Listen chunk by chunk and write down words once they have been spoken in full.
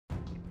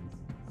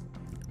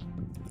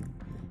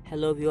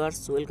Hello viewers,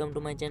 welcome to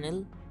my channel.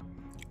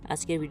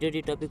 আজকের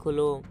ভিডিওটির topic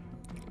হলো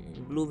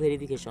ব্লু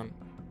ভেরিফিকেশন।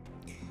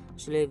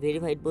 আসলে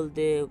ভেরিফাইড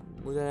বলতে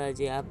বোঝা যায়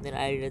যে আপনার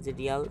আইডিটা যে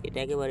রিয়াল এটা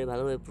একেবারে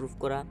ভালোভাবে প্রুফ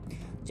করা,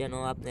 যেন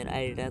আপনার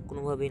আইডিটা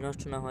কোনোভাবেই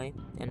নষ্ট না হয়।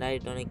 অ্যান্ড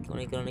আইডিটা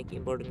অনেক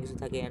ইম্পর্টেন্ট কিছু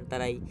থাকে, অ্যান্ড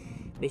তারাই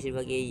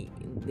বেশিরভাগ এই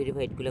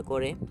ভেরিফাইডগুলো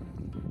করে।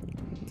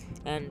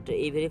 অ্যান্ড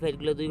এই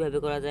ভেরিফাইডগুলো দুইভাবে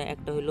করা যায়।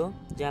 একটা হলো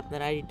যে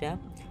আপনার আইডিটা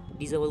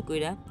ডিসেবল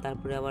কইরা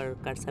তারপরে আবার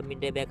কার্ড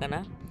সাবমিটে ব্যাক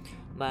আনা,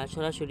 বা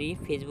সরাসরি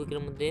ফেসবুকের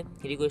মধ্যে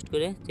রিকোয়েস্ট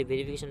করে যে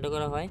ভেরিফিকেশনটা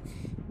করা হয়,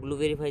 ব্লু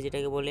ভেরিফাই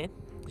যেটাকে বলে,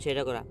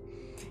 সেটা করা।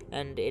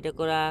 অ্যান্ড এটা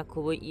করা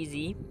খুবই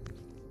ইজি।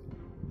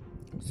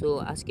 সো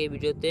আজকের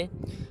ভিডিওতে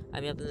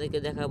আমি আপনাদেরকে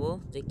দেখাবো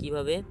যে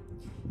কিভাবে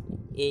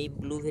এই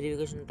ব্লু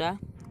ভেরিফিকেশনটা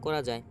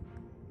করা যায়।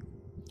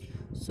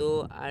 সো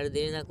আর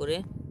দেরি না করে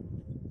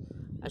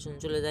আসুন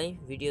চলে যাই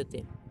ভিডিওতে।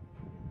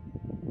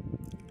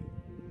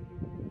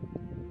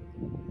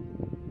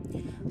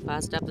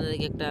 ফার্স্ট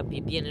আপনাদেরকে একটা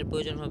ভিপিএন এর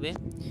প্রয়োজন হবে।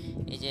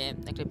 এই যে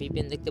একটা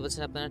ভিপিএন দেখতে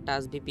পাচ্ছেন আপনারা,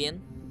 টাচ ভিপিএন।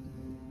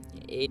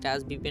 এই টাচ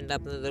ভিপিএনটা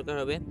আপনাদের দরকার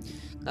হবে,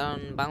 কারণ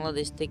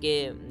বাংলাদেশ থেকে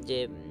যে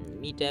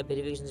মিটা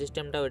ভেরিফিকেশন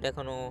সিস্টেমটা ওইটা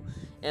এখনও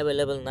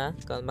অ্যাভেলেবেল না।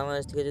 কারণ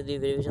বাংলাদেশ থেকে যদি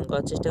ভেরিফিকেশন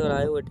করার চেষ্টা করা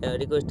হয়, ওইটা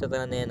রিকোয়েস্টটা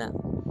তারা নেয় না,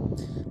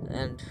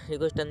 অ্যান্ড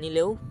রিকোয়েস্টটা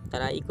নিলেও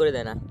তারা করে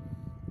দেয় না।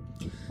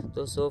 তো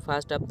সো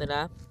ফার্স্ট আপনারা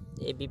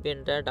এই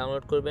ভিপিএনটা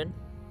ডাউনলোড করবেন।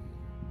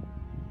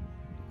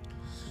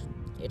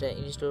 এটা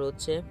ইনস্টল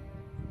হচ্ছে।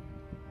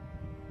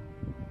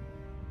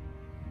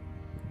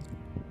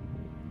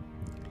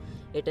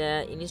 এটা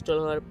ইনস্টল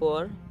হওয়ার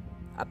পর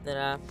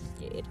আপনারা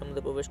এটার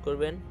মধ্যে প্রবেশ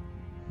করবেন।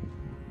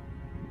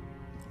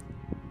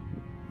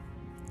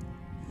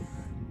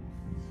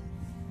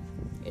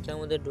 এটার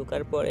মধ্যে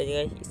ঢোকার পর এই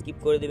জায়গায় স্কিপ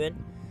করে দিবেন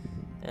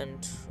অ্যান্ড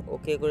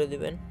ওকে করে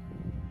দিবেন।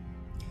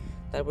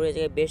 তারপরে এই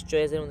জায়গায় বেস্ট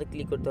চয়েসের মধ্যে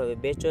ক্লিক করতে হবে।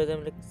 বেস্ট চয়েসের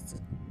মধ্যে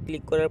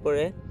ক্লিক করার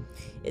পরে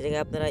এই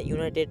জায়গায় আপনারা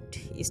ইউনাইটেড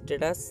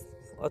স্ট্যাটাস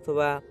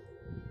অথবা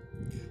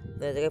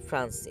এই জায়গায়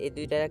ফ্রান্স, এই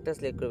দুইটার একটা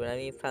সিলেক্ট করবেন।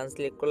 আমি ফ্রান্স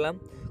সিলেক্ট করলাম।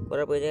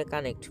 করার পর এই জায়গায়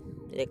কানেক্ট,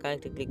 এই জায়গায়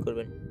কানেক্টে ক্লিক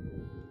করবেন।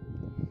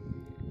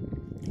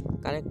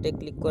 কানেক্টে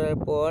ক্লিক করার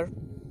পর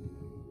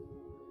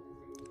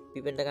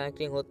ভিপিএনটা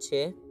কানেক্টিং হচ্ছে।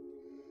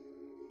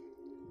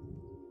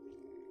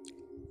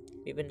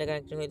 ভিপিএনটা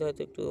কানেক্টিং হইতে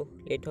হয়তো একটু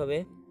লেট হবে।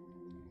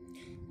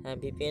 হ্যাঁ,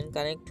 ভিপিএন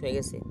কানেক্ট হয়ে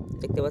গেছে,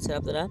 দেখতে পাচ্ছেন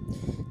আপনারা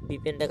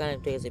ভিপিএনটা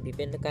কানেক্ট হয়ে গেছে।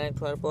 ভিপিএনটা কানেক্ট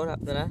হওয়ার পর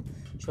আপনারা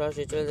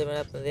সরাসরি চলে যাবেন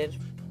আপনাদের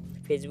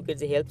ফেসবুকের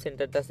যে হেল্প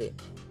সেন্টারটা আছে,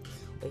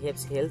 ওই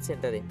হেল্প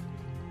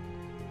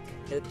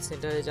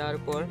সেন্টারে যাওয়ার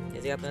পর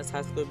এই যে আপনারা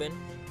সার্চ করবেন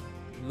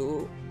ব্লু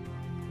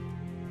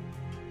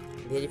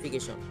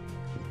ভেরিফিকেশন।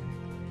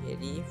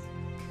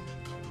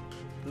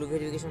 ব্লু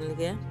ভেরিফিকেশন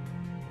লিখে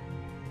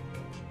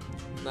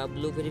বা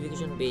ব্লু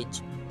ভেরিফিকেশন পেজ,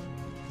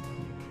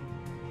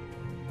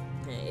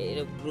 হ্যাঁ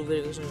এটা ব্লু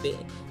ভেরিফিকেশন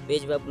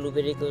পেজ বা ব্লু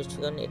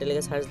ভেরিফিকেশন, এটা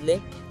লিখে সার্চ দিলে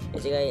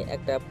এই জায়গায়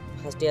একটা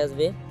ফার্স্টে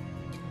আসবে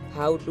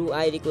how do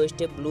I request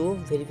A blue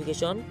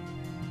verification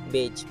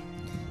page.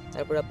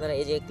 তারপর আপনারা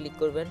এই জায়গায় ক্লিক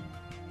করবেন।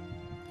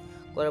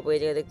 করার পর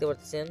এই জায়গায় দেখতে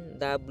পাচ্ছেন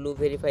দ্য ব্লু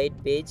ভেরিফাইড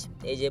পেজ,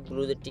 এই যে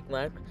ব্লু যে tick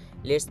mark,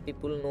 let's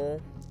people know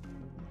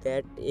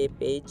that a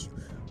page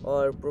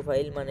or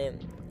profile, মানে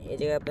এই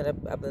জায়গায় আপনারা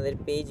আপনাদের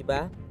পেজ বা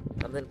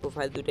আপনাদের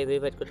প্রোফাইল দুইটাই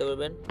ভেরিফাইড করতে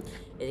পারবেন।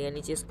 এই জায়গায়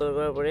নিচে স্ক্রল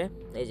করার পরে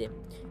এই যে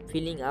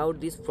ফিলিং আউট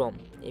দিস ফর্ম,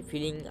 এই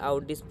ফিলিং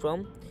আউট দিস ফর্ম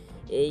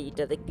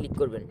এইটাতে ক্লিক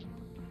করবেন।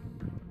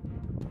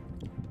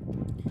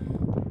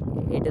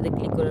 এটাতে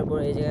ক্লিক করার পর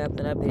এই জায়গায়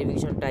আপনারা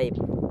ভেরিফিকেশন টাইপ,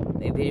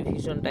 এই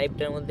ভেরিফিকেশন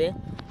টাইপটার মধ্যে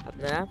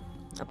আপনারা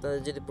আপনাদের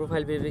যদি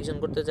প্রোফাইল ভেরিফিকেশন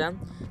করতে চান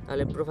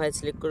তাহলে প্রোফাইল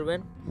সিলেক্ট করবেন,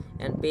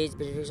 অ্যান্ড পেজ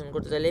ভেরিফিকেশন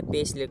করতে চাইলে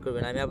পেজ সিলেক্ট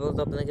করবেন। আমি আপাতত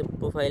আপনাদেরকে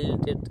প্রোফাইল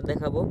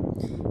দেখাবো,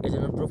 এর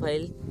জন্য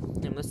প্রোফাইল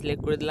আমরা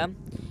সিলেক্ট করে দিলাম।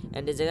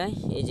 অ্যান্ড এই জায়গায়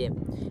এই যে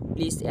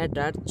please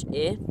attach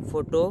A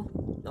photo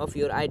of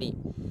your ID,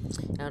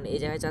 এখন এই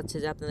জায়গায় চাচ্ছে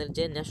যে আপনাদের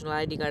যে ন্যাশনাল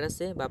আইডি কার্ড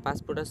আছে বা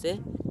পাসপোর্ট আছে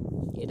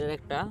এটার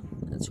একটা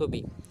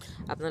ছবি।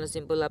 আপনারা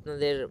সিম্পল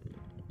আপনাদের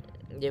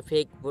যে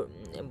ফেক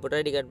ভোটার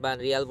আইডি কার্ড বা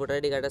রিয়াল ভোটার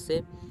আইডি কার্ড আছে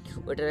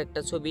ওইটার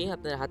একটা ছবি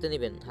আপনার হাতে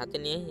নেবেন। হাতে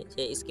নিয়ে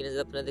যে স্ক্রিনে যে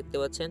আপনারা দেখতে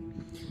পাচ্ছেন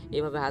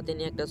এইভাবে হাতে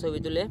নিয়ে একটা ছবি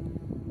তুলে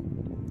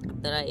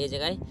আপনারা এই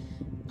জায়গায়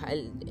ফাইল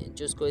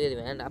চুজ করে দিয়ে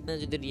দেবেন। অ্যান্ড আপনার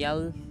যদি রিয়াল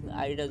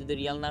আইডিটা যদি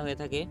রিয়াল না হয়ে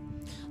থাকে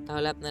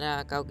তাহলে আপনারা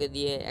কাউকে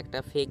দিয়ে একটা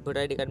fake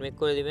voter ID card make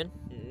করে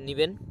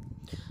নেবেন।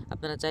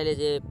 আপনারা চাইলে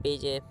যে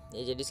পেজে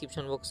এই যে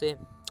ডিসক্রিপশন বক্সে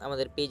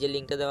আমাদের পেজের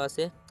লিঙ্কটা দেওয়া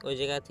আছে, ওই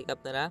জায়গা থেকে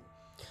আপনারা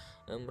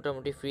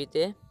মোটামুটি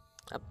ফ্রিতে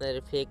আপনার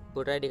ফেক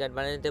ভোটার আইডি কার্ড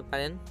বানিয়ে নিতে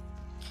পারেন।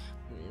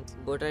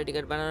 ভোটার আইডি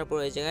কার্ড বানানোর পর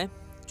এই জায়গায়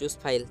চুজ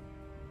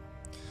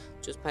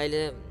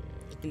ফাইলে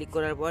ক্লিক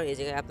করার পর এই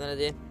জায়গায় আপনাদের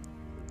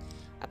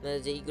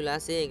যে এইগুলো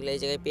আছে এগুলো এই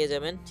জায়গায় পেয়ে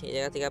যাবেন। এই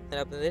জায়গা থেকে আপনারা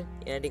আপনাদের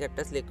এনআইডি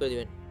কার্ডটা সিলেক্ট করে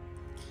দেবেন।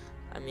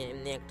 আমি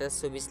এমনি একটা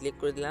ছবি সিলেক্ট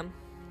করে দিলাম।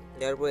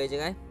 দেওয়ার পর এই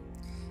জায়গায়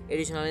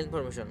এডিশনাল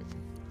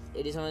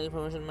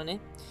ইনফরমেশন মানে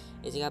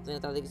এই জায়গায় আপনারা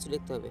তাদের কিছু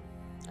লিখতে হবে।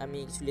 আমি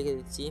কিছু লিখে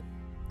দিচ্ছি,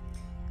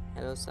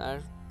 hello sir,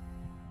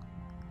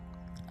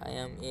 I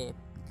am a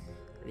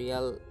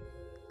real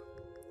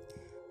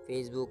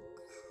Facebook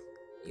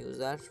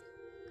user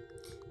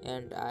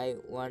and I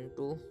want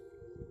to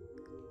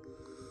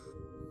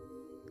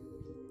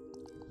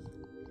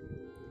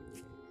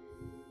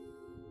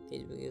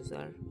Facebook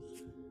user,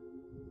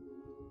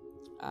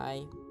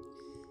 I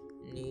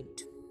need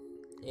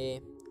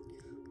a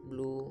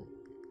blue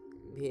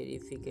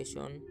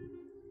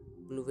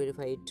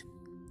verified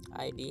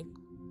ID,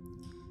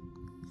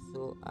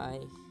 so I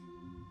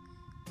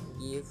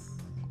give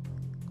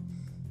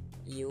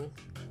you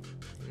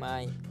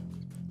my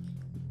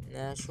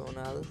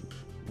national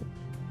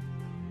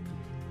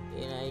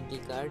NID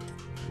card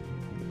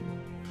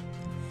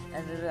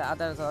and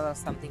other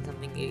something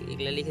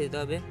এগুলা লিখে দিতে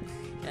হবে।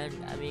 And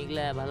আমি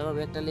এগুলা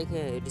ভালোভাবে একটা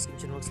লিখে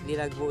description বক্সে দিয়ে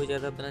রাখবো, ওই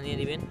জায়গাটা আপনারা নিয়ে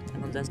নেবেন।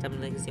 এখন জাস্ট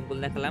আপনাদেরকে সিম্পল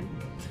দেখালাম,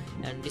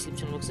 অ্যান্ড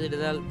ডিসক্রিপশন বক্সে যেটা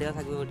দেওয়া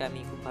থাকবে ওটা আমি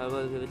খুব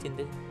ভালোভাবে ভেবে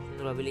চিন্তে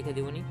সুন্দরভাবে লিখে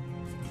দেবনি।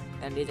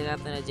 অ্যান্ড এই জায়গায়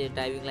আপনারা যে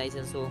ড্রাইভিং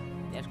লাইসেন্সও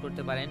অ্যাড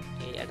করতে পারেন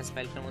এই অ্যাটাচ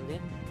ফাইলটার মধ্যে,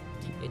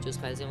 এই চুজ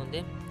ফাইলসের মধ্যে।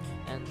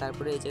 অ্যান্ড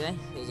তারপরে এই জায়গায়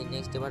এই যে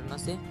নেক্সট বাটন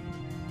আছে,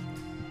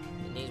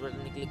 নেক্সট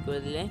বাটনে ক্লিক করে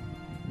দিলে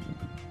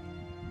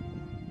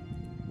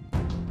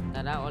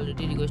তারা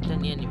অলরেডি রিকোয়েস্টটা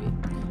নিয়ে নেবে।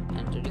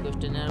 অ্যান্ড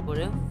রিকোয়েস্টটা নেওয়ার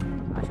পরে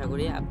আশা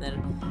করি আপনার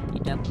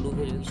এটা ব্লু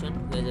ভেরিফিকেশন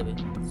হয়ে যাবে।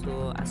 সো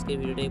আজকের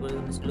ভিডিওটা এই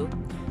পর্যন্ত ছিল।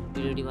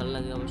 ভিডিওটি ভালো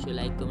লাগে অবশ্যই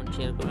লাইক কমেন্ট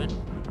শেয়ার করবেন,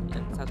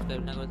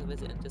 সাবস্ক্রাইব না করে থাকলে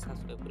চ্যানেলটি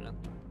সাবস্ক্রাইব করে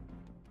রাখুন।